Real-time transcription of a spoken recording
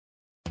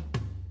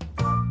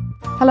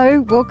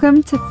Hello,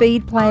 welcome to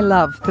Feed, Play,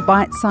 Love, the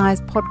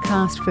bite-sized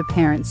podcast for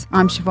parents.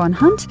 I'm Siobhan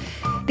Hunt.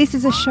 This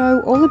is a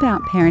show all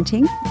about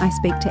parenting. I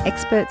speak to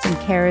experts and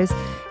carers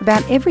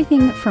about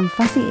everything from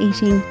fussy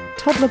eating,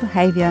 toddler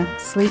behaviour,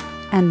 sleep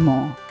and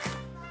more.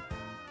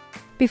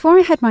 Before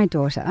I had my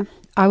daughter,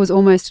 I was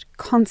almost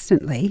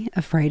constantly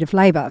afraid of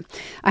labour.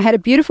 I had a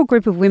beautiful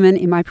group of women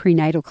in my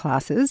prenatal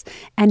classes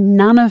and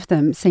none of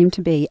them seemed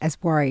to be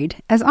as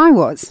worried as I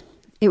was.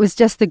 It was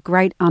just the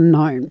great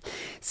unknown.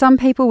 Some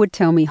people would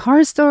tell me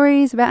horror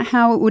stories about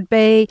how it would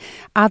be.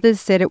 Others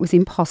said it was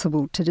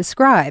impossible to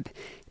describe.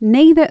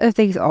 Neither of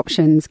these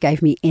options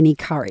gave me any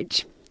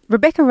courage.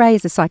 Rebecca Ray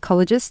is a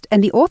psychologist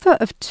and the author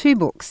of 2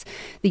 books,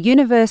 The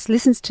Universe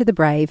Listens to the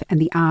Brave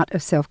and The Art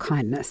of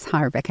Self-Kindness.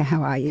 Hi, Rebecca.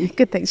 How are you?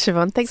 Good, thanks,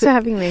 Siobhan. Thanks for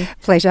having me.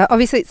 Pleasure.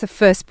 Obviously, it's the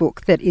first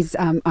book that is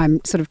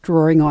I'm sort of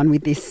drawing on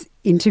with this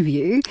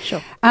interview.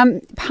 Sure.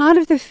 Part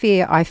of the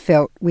fear I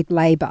felt with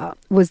labour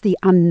was the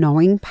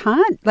unknowing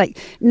part, like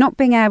not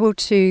being able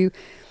to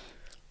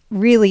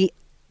really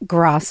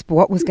grasp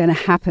what was going to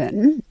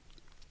happen.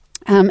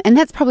 And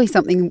that's probably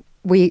something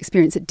we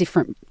experience at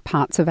different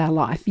parts of our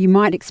life. You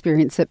might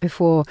experience it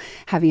before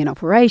having an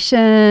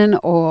operation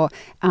or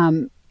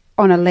on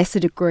a lesser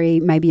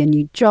degree, maybe a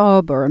new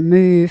job or a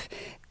move.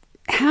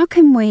 How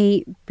can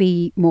we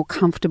be more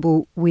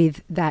comfortable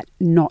with that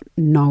not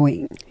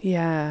knowing?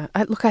 Yeah.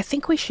 Look, I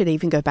think we should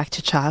even go back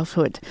to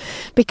childhood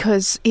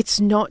because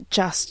it's not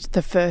just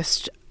the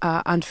first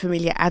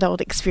unfamiliar adult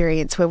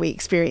experience where we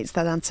experience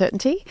that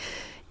uncertainty.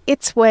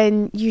 It's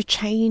when you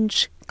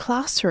change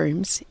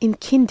classrooms in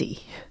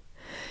kindy.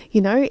 You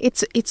know,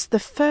 it's the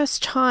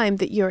first time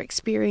that you're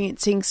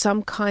experiencing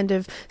some kind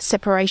of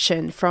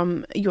separation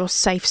from your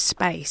safe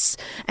space.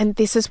 And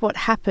this is what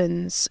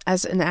happens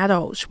as an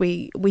adult.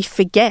 We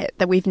forget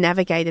that we've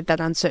navigated that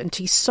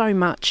uncertainty so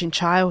much in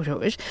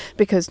childhood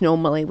because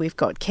normally we've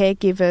got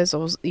caregivers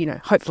or, you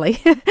know,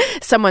 hopefully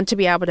someone to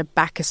be able to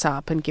back us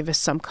up and give us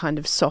some kind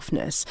of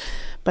softness.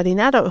 But in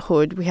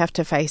adulthood, we have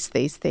to face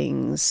these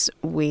things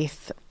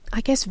with, I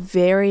guess,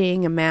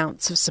 varying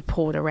amounts of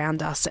support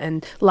around us.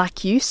 And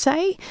like you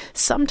say,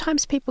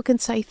 sometimes people can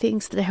say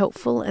things that are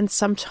helpful and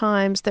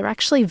sometimes they're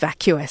actually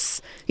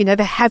vacuous. You know,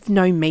 they have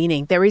no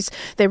meaning. There is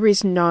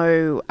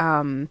no,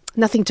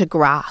 nothing to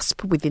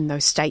grasp within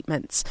those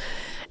statements.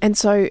 And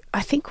so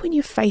I think when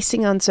you're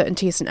facing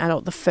uncertainty as an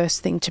adult, the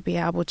first thing to be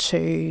able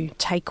to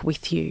take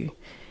with you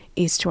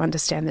is to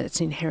understand that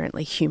it's an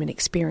inherently human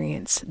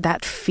experience.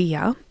 That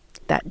fear,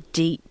 that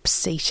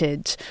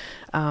deep-seated,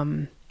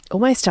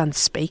 almost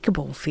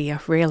unspeakable fear,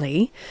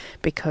 really,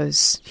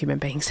 because human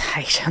beings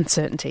hate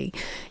uncertainty,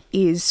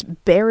 is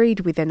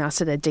buried within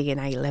us at a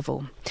DNA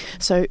level.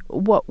 So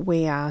what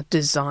we are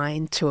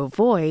designed to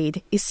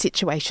avoid is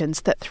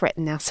situations that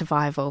threaten our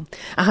survival.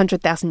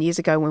 100,000 years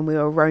ago when we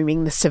were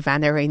roaming the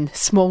savannah in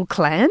small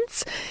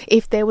clans,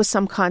 if there was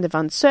some kind of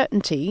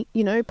uncertainty,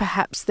 you know,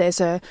 perhaps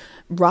there's a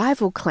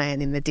rival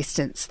clan in the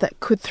distance that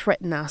could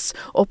threaten us,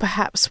 or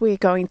perhaps we're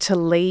going to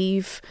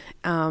leave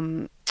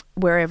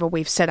wherever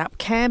we've set up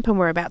camp and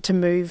we're about to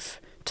move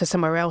to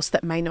somewhere else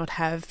that may not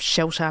have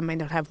shelter, may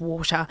not have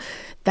water.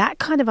 That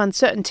kind of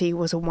uncertainty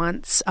was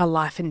once a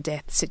life and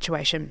death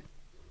situation.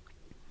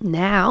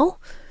 Now,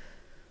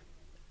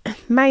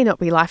 may not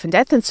be life and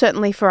death, and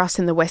certainly for us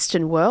in the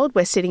Western world,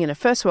 we're sitting in a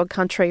first world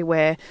country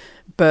where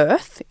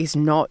birth is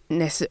not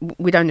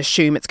we don't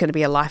assume it's going to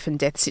be a life and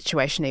death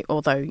situation,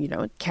 although, you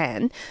know, it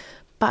can.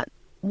 But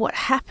what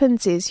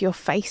happens is you're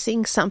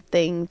facing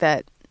something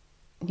that,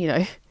 you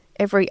know,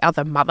 every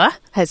other mother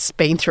has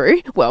been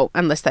through, well,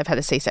 unless they've had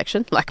a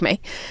C-section like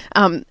me.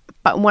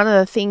 But one of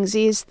the things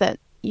is that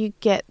you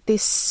get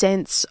this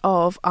sense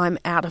of I'm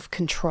out of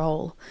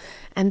control.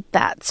 And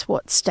that's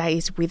what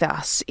stays with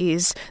us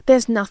is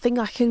there's nothing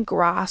I can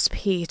grasp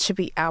here to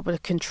be able to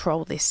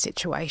control this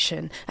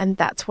situation. And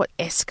that's what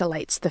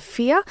escalates the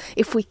fear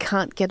if we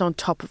can't get on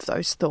top of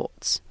those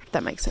thoughts. If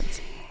that makes sense.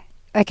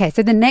 Okay,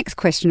 so the next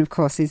question, of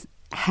course, is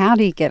how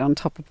do you get on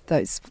top of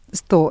those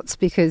thoughts?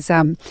 Because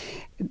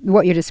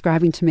what you're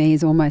describing to me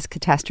is almost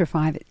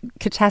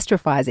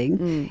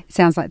catastrophizing. It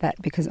sounds like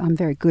that because I'm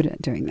very good at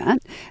doing that.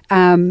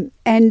 And,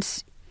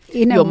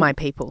 you know, you're my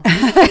people.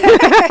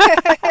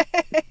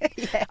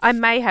 Yes. I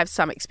may have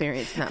some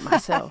experience in that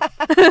myself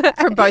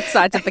from both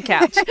sides of the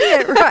couch.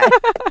 Yeah, right.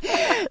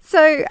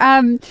 So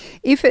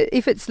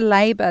if it's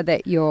labour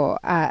that you're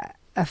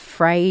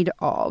afraid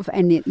of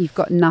and you've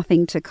got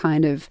nothing to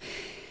kind of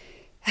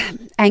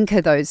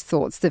anchor those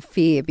thoughts, the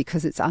fear,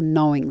 because it's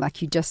unknowing,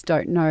 like you just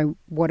don't know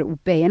what it will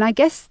be. And I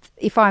guess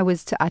if I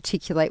was to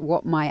articulate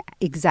what my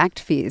exact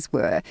fears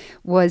were,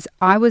 was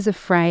I was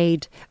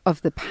afraid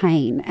of the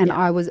pain and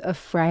I was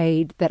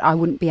afraid that I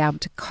wouldn't be able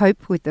to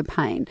cope with the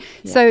pain.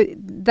 So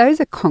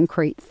those are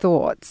concrete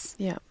thoughts,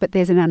 but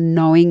there's an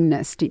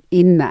unknowingness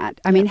in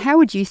that. I mean, how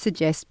would you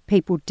suggest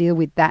people deal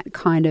with that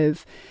kind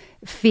of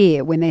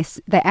fear when they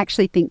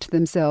actually think to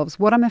themselves,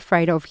 what I'm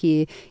afraid of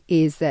here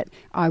is that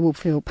I will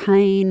feel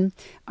pain,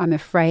 I'm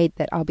afraid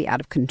that I'll be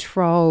out of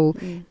control,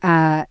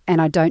 and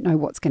I don't know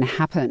what's going to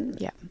happen.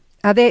 Yeah.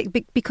 Are there,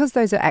 because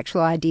those are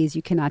actual ideas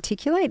you can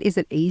articulate, is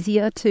it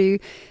easier to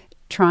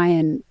try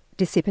and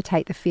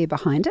dissipate the fear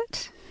behind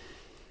it?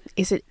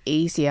 Is it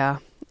easier?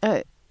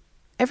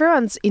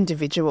 Everyone's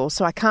individual,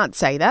 so I can't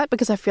say that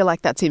because I feel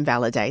like that's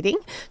invalidating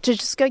to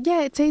just go,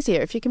 yeah, it's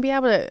easier. If you can be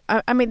able to,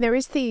 I mean, there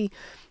is the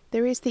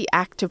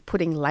act of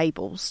putting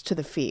labels to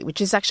the fear,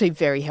 which is actually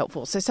very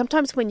helpful. So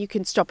sometimes when you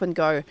can stop and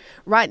go,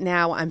 right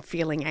now I'm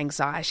feeling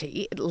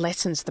anxiety, it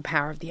lessens the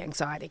power of the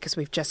anxiety because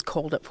we've just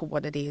called it for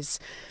what it is.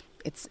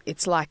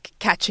 It's like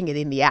catching it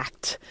in the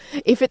act.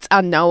 If it's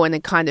unknown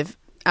and kind of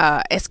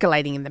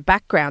escalating in the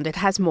background, it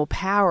has more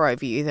power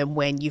over you than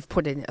when you've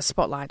put in a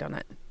spotlight on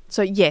it.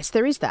 So yes,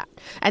 there is that.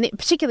 And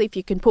particularly if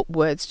you can put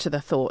words to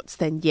the thoughts,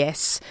 then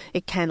yes,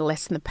 it can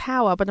lessen the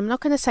power. But I'm not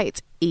going to say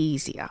it's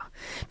easier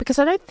because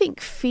I don't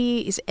think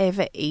fear is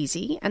ever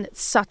easy and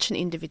it's such an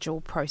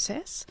individual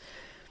process.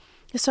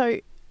 So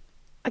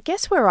I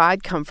guess where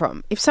I'd come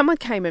from, if someone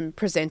came and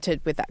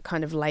presented with that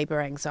kind of labour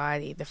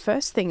anxiety, the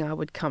first thing I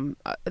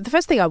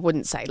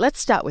wouldn't say, let's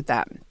start with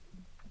that.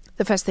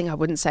 The first thing I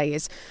wouldn't say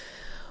is,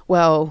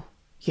 well,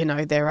 you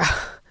know, there are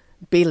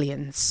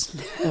billions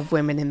of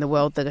women in the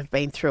world that have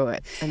been through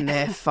it and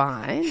they're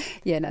fine.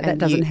 Yeah, no, that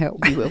doesn't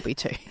help. You will be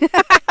too.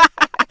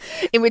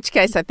 In which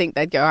case I think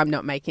they'd go, I'm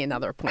not making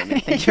another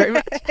appointment. Thank you very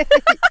much.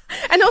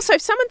 And also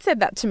if someone said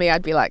that to me,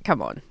 I'd be like,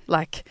 come on.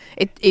 Like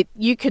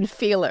you can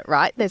feel it,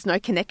 right? There's no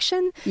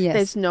connection. Yes.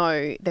 There's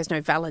no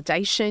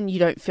validation. You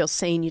don't feel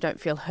seen. You don't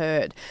feel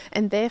heard.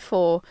 And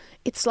therefore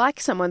it's like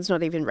someone's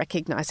not even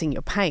recognizing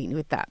your pain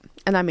with that.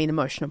 And I mean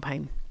emotional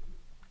pain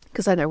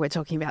because I know we're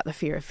talking about the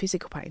fear of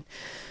physical pain.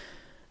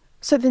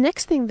 So the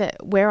next thing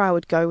where I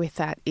would go with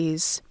that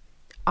is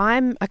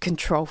I'm a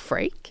control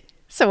freak.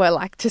 So I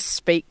like to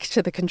speak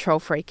to the control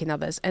freak in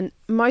others. And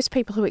most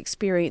people who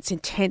experience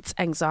intense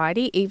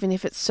anxiety, even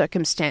if it's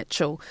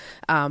circumstantial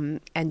and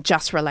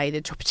just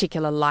related to a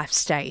particular life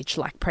stage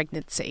like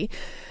pregnancy,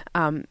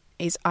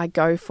 is I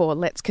go for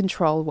let's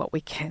control what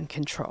we can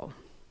control.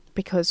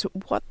 Because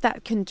what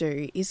that can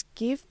do is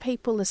give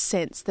people a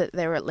sense that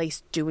they're at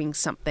least doing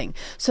something.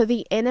 So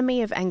the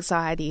enemy of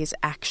anxiety is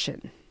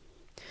action.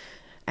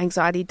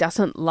 Anxiety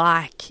doesn't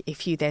like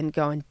if you then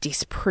go and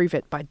disprove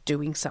it by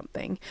doing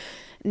something.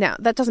 Now,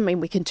 that doesn't mean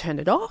we can turn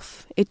it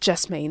off. It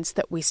just means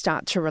that we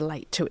start to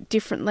relate to it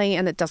differently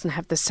and it doesn't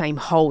have the same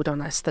hold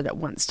on us that it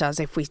once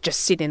does if we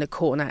just sit in a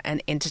corner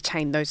and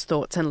entertain those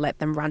thoughts and let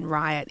them run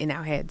riot in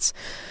our heads.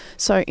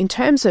 So in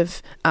terms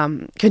of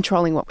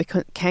controlling what we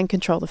can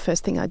control, the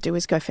first thing I do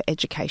is go for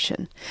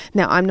education.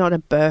 Now, I'm not a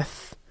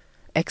birth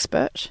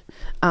expert,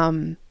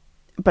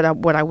 but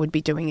what I would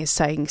be doing is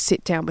saying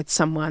sit down with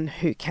someone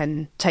who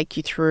can take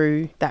you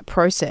through that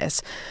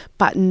process,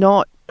 but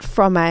not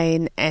from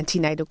an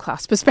antenatal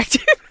class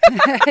perspective.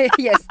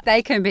 Yes,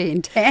 they can be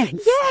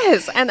intense.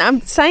 Yes, and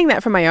I'm saying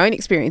that from my own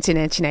experience in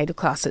antenatal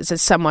classes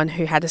as someone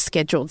who had a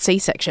scheduled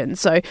C-section.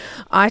 So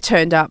I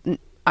turned up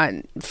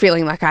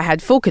feeling like I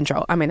had full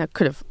control. I mean, I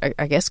could have,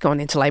 I guess, gone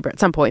into labour at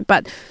some point,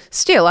 but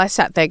still I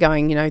sat there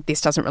going, you know,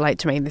 this doesn't relate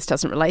to me, this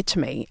doesn't relate to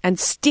me. And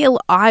still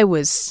I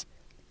was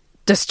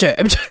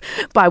disturbed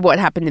by what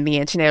happened in the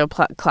antenatal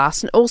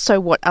class and also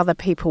what other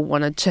people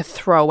wanted to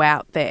throw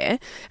out there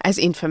as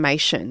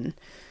information.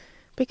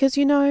 Because,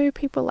 you know,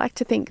 people like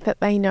to think that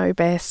they know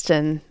best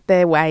and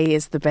their way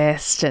is the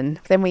best. And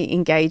then we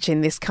engage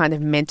in this kind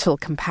of mental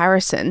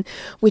comparison,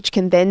 which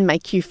can then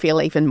make you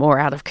feel even more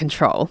out of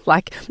control.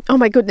 Like, oh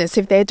my goodness,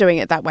 if they're doing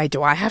it that way,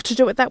 do I have to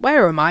do it that way?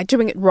 Or am I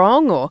doing it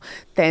wrong? Or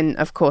then,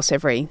 of course,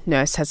 every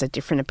nurse has a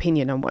different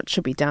opinion on what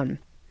should be done.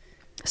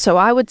 So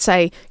I would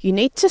say you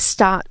need to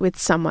start with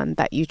someone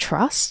that you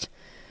trust.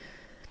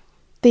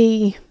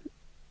 I'm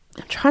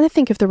trying to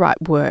think of the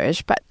right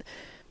word, but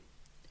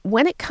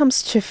when it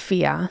comes to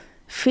fear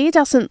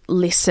doesn't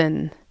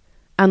listen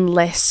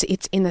unless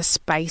it's in a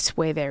space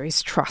where there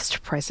is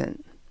trust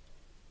present.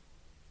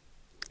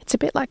 It's a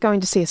bit like going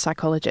to see a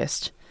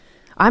psychologist.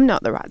 I'm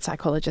not the right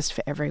psychologist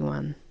for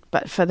everyone,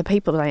 but for the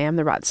people that I am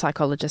the right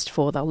psychologist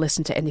for, they'll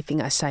listen to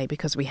anything I say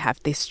because we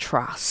have this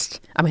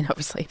trust. I mean,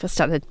 obviously, if I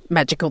started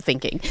magical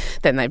thinking,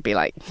 then they'd be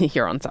like,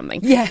 you're on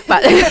something. Yeah.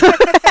 But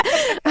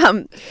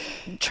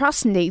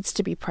trust needs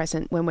to be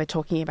present when we're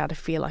talking about a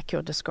fear like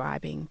you're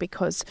describing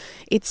because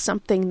it's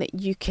something that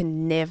you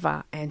can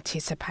never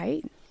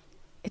anticipate.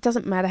 It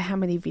doesn't matter how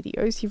many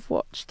videos you've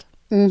watched.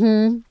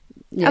 Mm-hmm.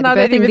 Yeah, and the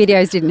birthing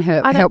videos didn't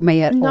help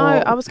me at all. No,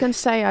 I was going to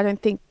say I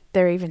don't think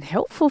they're even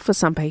helpful for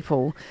some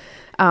people.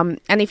 And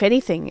if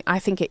anything, I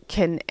think it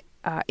can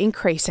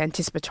increase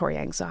anticipatory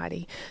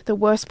anxiety. The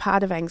worst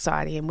part of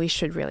anxiety, and we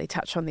should really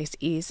touch on this,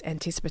 is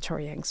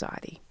anticipatory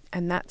anxiety.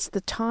 And that's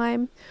the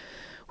time,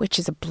 which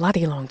is a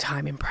bloody long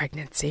time in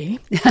pregnancy,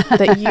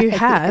 that you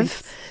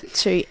have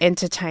to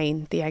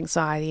entertain the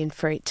anxiety and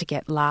for it to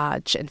get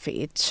large and for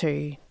it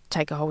to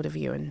take a hold of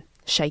you and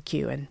shake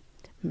you and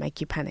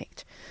make you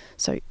panicked.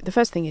 So the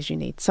first thing is you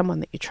need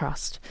someone that you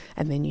trust,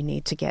 and then you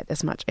need to get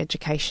as much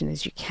education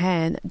as you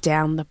can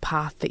down the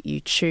path that you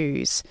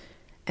choose.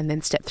 And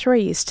then step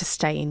 3 is to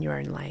stay in your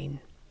own lane,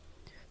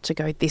 to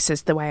go, this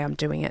is the way I'm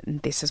doing it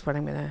and this is what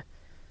I'm going to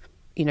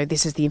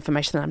this is the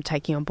information that I'm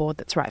taking on board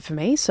that's right for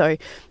me. So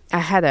I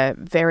had a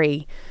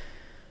very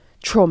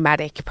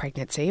traumatic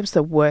pregnancy. It was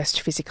the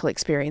worst physical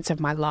experience of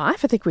my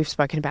life. I think we've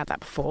spoken about that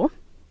before.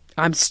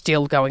 I'm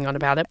still going on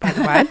about it, by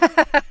the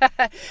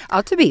way.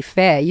 Oh, to be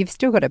fair, you've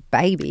still got a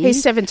baby.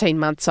 He's 17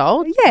 months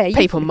old. Yeah.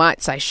 People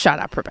might say, shut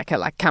up, Rebecca.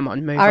 Like, come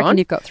on, move on. I reckon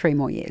you've got 3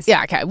 more years.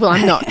 Yeah, okay. Well,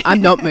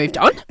 I'm not moved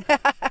on.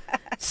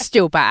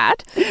 Still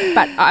bad.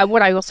 But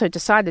what I also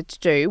decided to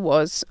do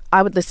was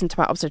I would listen to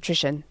my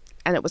obstetrician,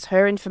 and it was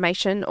her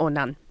information or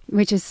none.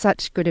 Which is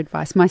such good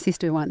advice. My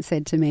sister once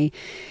said to me,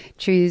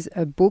 choose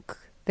a book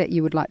that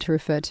you would like to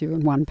refer to in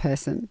one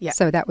person. Yeah.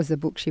 So that was the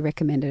book she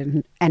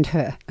recommended, and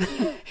her.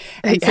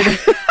 And so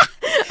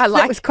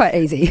that was quite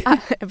easy.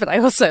 But I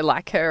also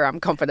like her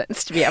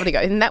confidence to be able to go,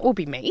 and that will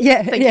be me.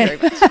 Yeah, Thank you very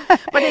much.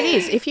 But it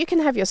is, if you can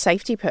have your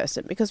safety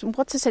person, because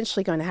what's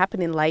essentially going to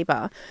happen in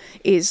labour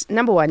is,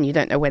 number one, you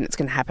don't know when it's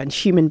going to happen.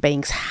 Human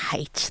beings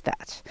hate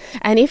that.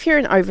 And if you're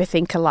an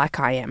overthinker like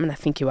I am, and I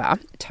think you are.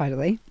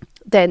 Totally.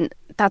 Then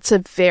that's a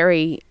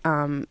very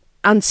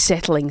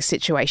unsettling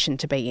situation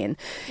to be in.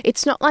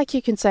 It's not like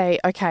you can say,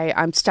 okay,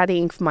 I'm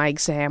studying for my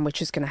exam,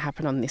 which is going to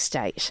happen on this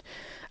date.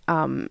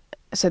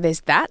 So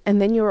there's that. And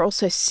then you're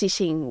also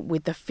sitting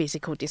with the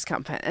physical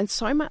discomfort. And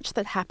so much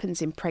that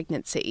happens in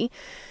pregnancy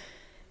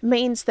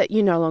means that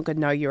you no longer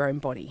know your own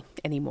body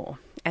anymore.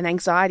 And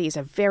anxiety is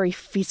a very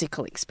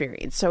physical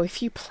experience. So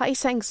if you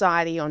place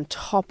anxiety on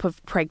top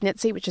of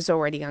pregnancy, which is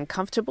already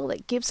uncomfortable,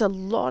 it gives a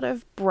lot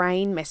of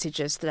brain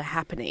messages that are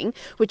happening,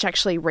 which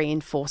actually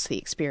reinforce the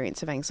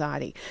experience of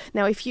anxiety.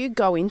 Now, if you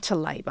go into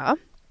labour,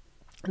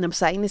 and I'm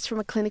saying this from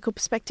a clinical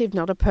perspective,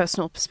 not a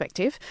personal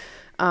perspective,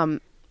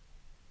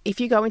 if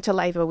you go into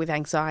labour with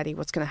anxiety,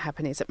 what's going to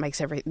happen is it makes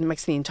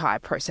the entire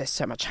process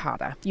so much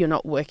harder. You're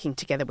not working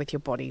together with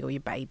your body or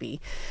your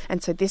baby.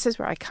 And so this is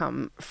where I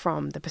come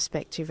from, the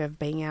perspective of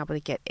being able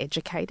to get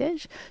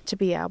educated, to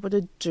be able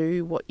to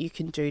do what you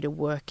can do to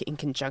work in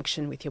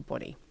conjunction with your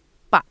body.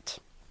 But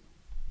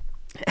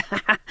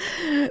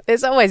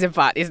there's always a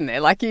but, isn't there?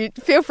 Like, you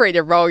feel free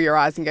to roll your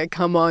eyes and go,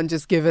 come on,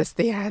 just give us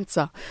the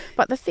answer.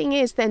 But the thing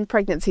is, then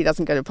pregnancy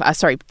doesn't go to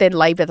plan. Then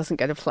labour doesn't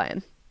go to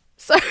plan.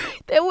 So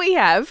then we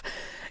have,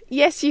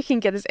 yes, you can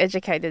get as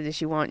educated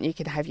as you want. You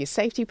can have your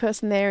safety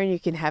person there, and you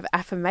can have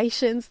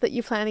affirmations that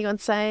you're planning on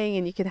saying,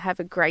 and you can have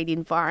a great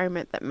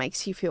environment that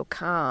makes you feel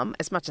calm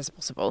as much as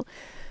possible.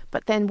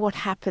 But then what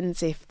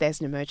happens if there's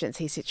an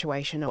emergency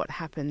situation, or what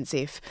happens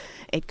if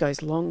it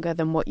goes longer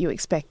than what you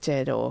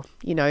expected, or,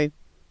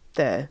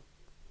 the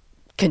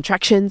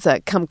contractions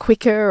come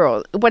quicker,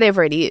 or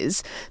whatever it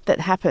is that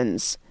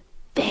happens?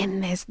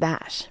 Then there's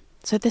that.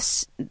 So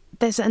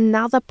there's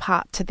another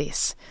part to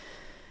this.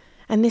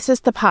 And this is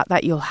the part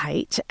that you'll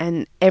hate,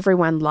 and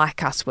everyone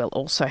like us will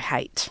also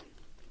hate.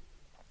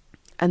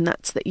 And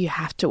that's that you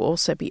have to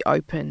also be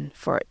open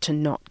for it to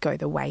not go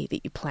the way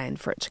that you plan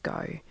for it to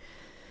go.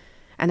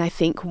 And I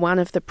think one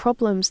of the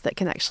problems that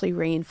can actually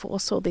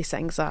reinforce all this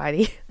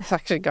anxiety, it's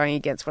actually going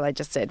against what I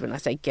just said when I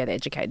say get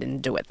educated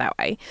and do it that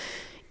way,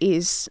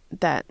 is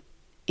that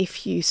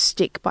if you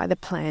stick by the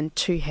plan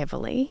too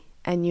heavily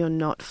and you're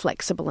not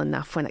flexible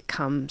enough when it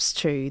comes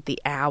to the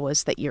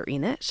hours that you're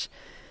in it,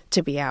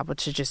 to be able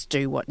to just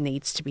do what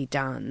needs to be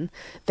done,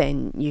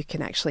 then you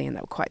can actually end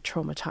up quite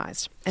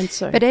traumatised.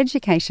 But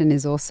education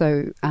is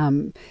also,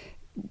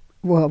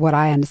 what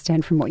I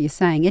understand from what you're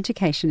saying,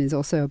 education is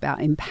also about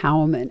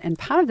empowerment. And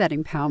part of that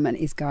empowerment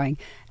is going,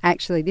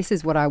 actually, this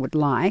is what I would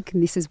like,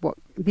 and this is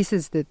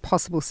the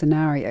possible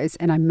scenarios,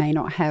 and I may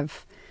not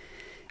have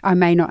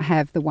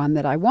the one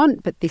that I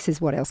want, but this is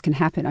what else can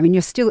happen. I mean,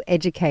 you're still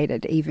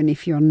educated even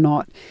if you're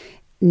not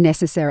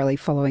necessarily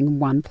following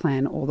one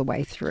plan all the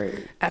way through.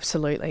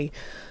 Absolutely.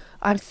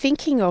 I'm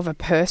thinking of a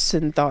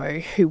person,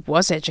 though, who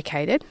was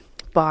educated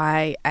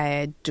by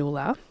a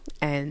doula,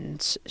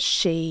 and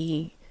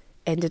she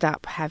ended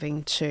up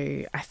having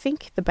to, I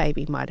think the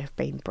baby might have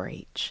been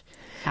breech.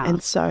 Oh.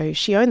 And so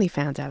she only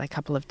found out a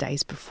couple of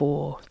days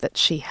before that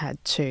she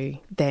had to,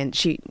 then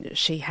she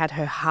had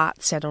her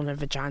heart set on a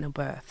vaginal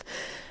birth.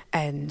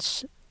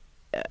 And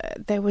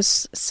there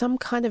was some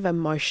kind of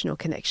emotional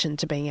connection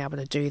to being able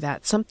to do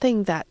that.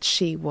 Something that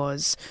she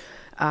was,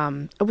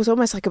 it was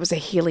almost like it was a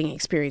healing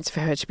experience for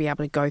her to be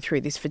able to go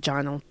through this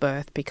vaginal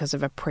birth because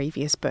of a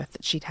previous birth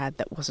that she'd had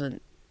that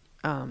wasn't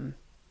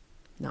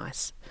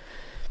nice.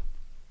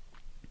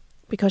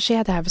 Because she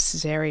had to have a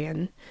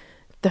cesarean,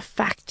 the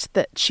fact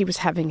that she was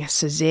having a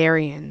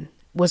cesarean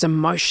was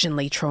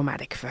emotionally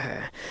traumatic for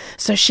her.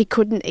 So she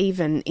couldn't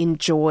even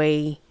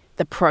enjoy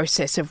the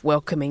process of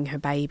welcoming her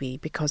baby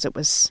because it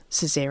was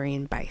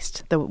cesarean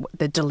based.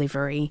 The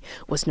delivery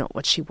was not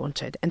what she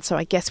wanted. And so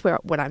I guess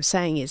what I'm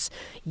saying is,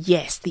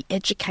 yes, the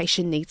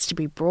education needs to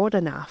be broad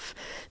enough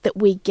that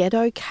we get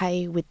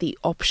okay with the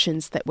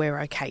options that we're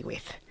okay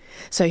with.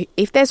 So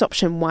if there's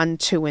option 1,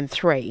 2, and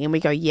 3, and we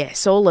go,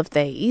 yes, all of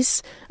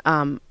these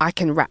I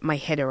can wrap my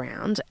head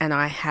around, and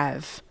I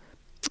have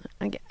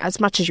as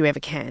much as you ever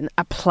can,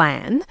 a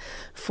plan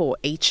for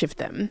each of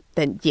them,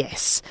 then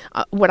yes.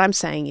 What I'm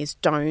saying is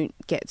don't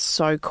get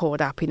so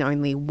caught up in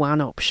only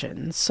one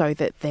option so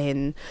that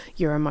then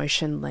you're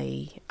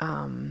emotionally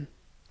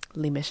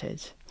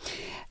limited.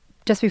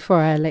 Just before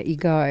I let you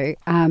go,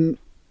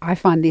 I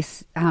find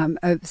this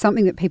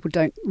something that people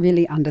don't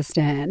really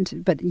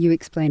understand, but you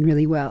explain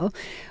really well.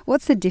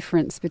 What's the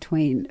difference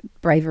between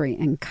bravery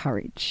and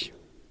courage?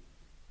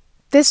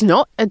 There's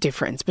not a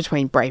difference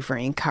between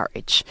bravery and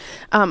courage.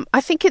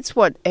 I think it's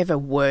whatever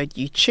word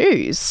you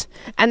choose.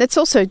 And it's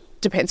also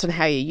depends on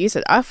how you use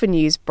it. I often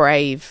use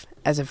brave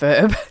as a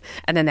verb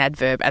and an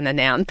adverb and a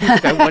noun. People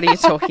go, what are you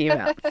talking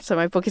about? So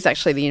my book is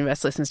actually The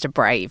Universe Listens to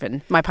Brave.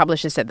 And my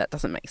publisher said that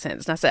doesn't make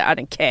sense. And I said, I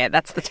don't care.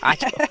 That's the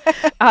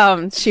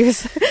title. She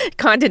was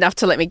kind enough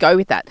to let me go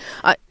with that.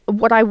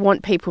 What I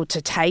want people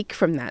to take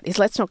from that is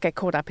let's not get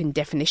caught up in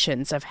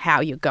definitions of how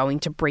you're going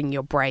to bring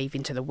your brave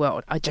into the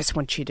world. I just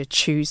want you to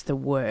choose the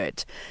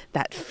word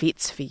that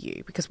fits for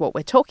you, because what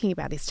we're talking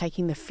about is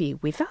taking the fear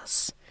with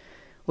us.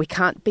 We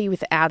can't be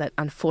without it,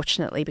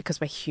 unfortunately,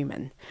 because we're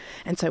human.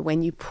 And so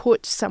when you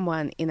put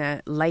someone in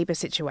a labour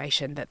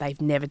situation that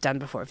they've never done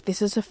before, if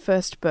this is a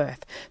first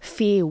birth,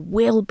 fear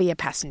will be a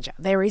passenger.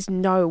 There is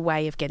no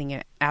way of getting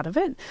it out of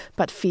it,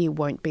 but fear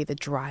won't be the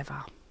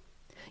driver.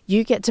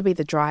 You get to be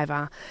the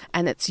driver,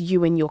 and it's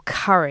you and your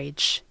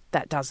courage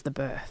that does the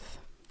birth.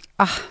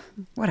 Ah,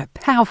 what a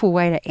powerful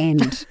way to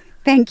end.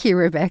 Thank you,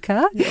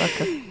 Rebecca. You're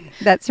welcome.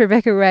 That's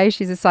Rebecca Ray.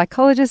 She's a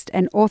psychologist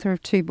and author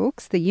of 2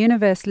 books, The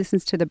Universe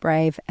Listens to the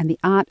Brave and The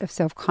Art of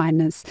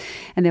Self-Kindness.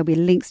 And there'll be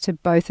links to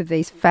both of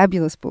these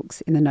fabulous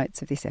books in the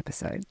notes of this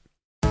episode.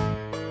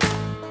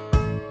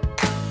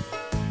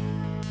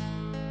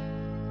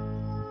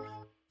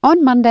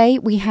 On Monday,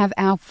 we have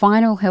our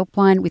final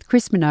helpline with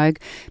Chris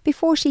Minogue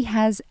before she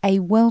has a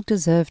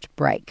well-deserved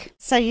break.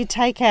 So you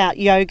take out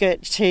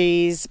yogurt,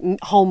 cheese,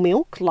 whole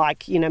milk,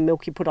 like,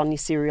 milk you put on your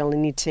cereal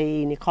and your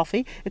tea and your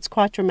coffee. It's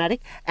quite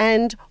dramatic.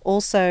 And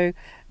also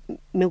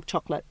milk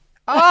chocolate.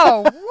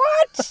 Oh,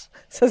 what?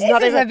 So it's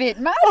This is a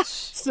bit much.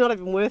 It's not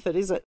even worth it,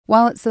 is it?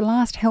 While it's the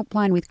last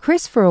helpline with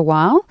Chris for a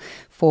while,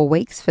 4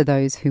 weeks for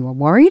those who are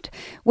worried,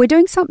 we're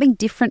doing something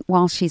different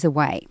while she's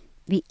away.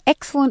 The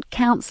excellent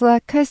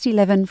counsellor Kirsty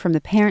Levin from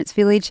the Parents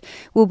Village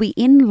will be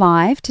in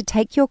live to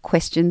take your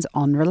questions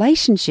on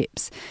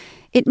relationships.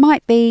 It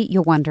might be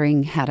you're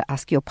wondering how to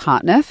ask your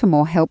partner for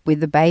more help with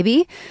the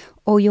baby,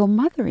 or your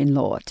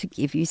mother-in-law to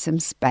give you some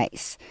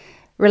space.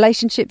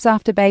 Relationships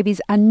after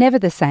babies are never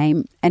the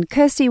same, and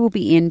Kirsty will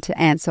be in to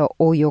answer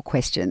all your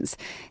questions.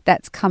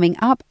 That's coming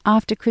up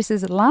after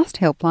Chris's last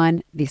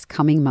helpline this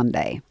coming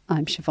Monday.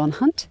 I'm Siobhan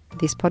Hunt.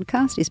 This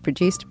podcast is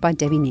produced by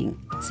Debbie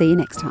Ning. See you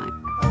next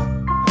time.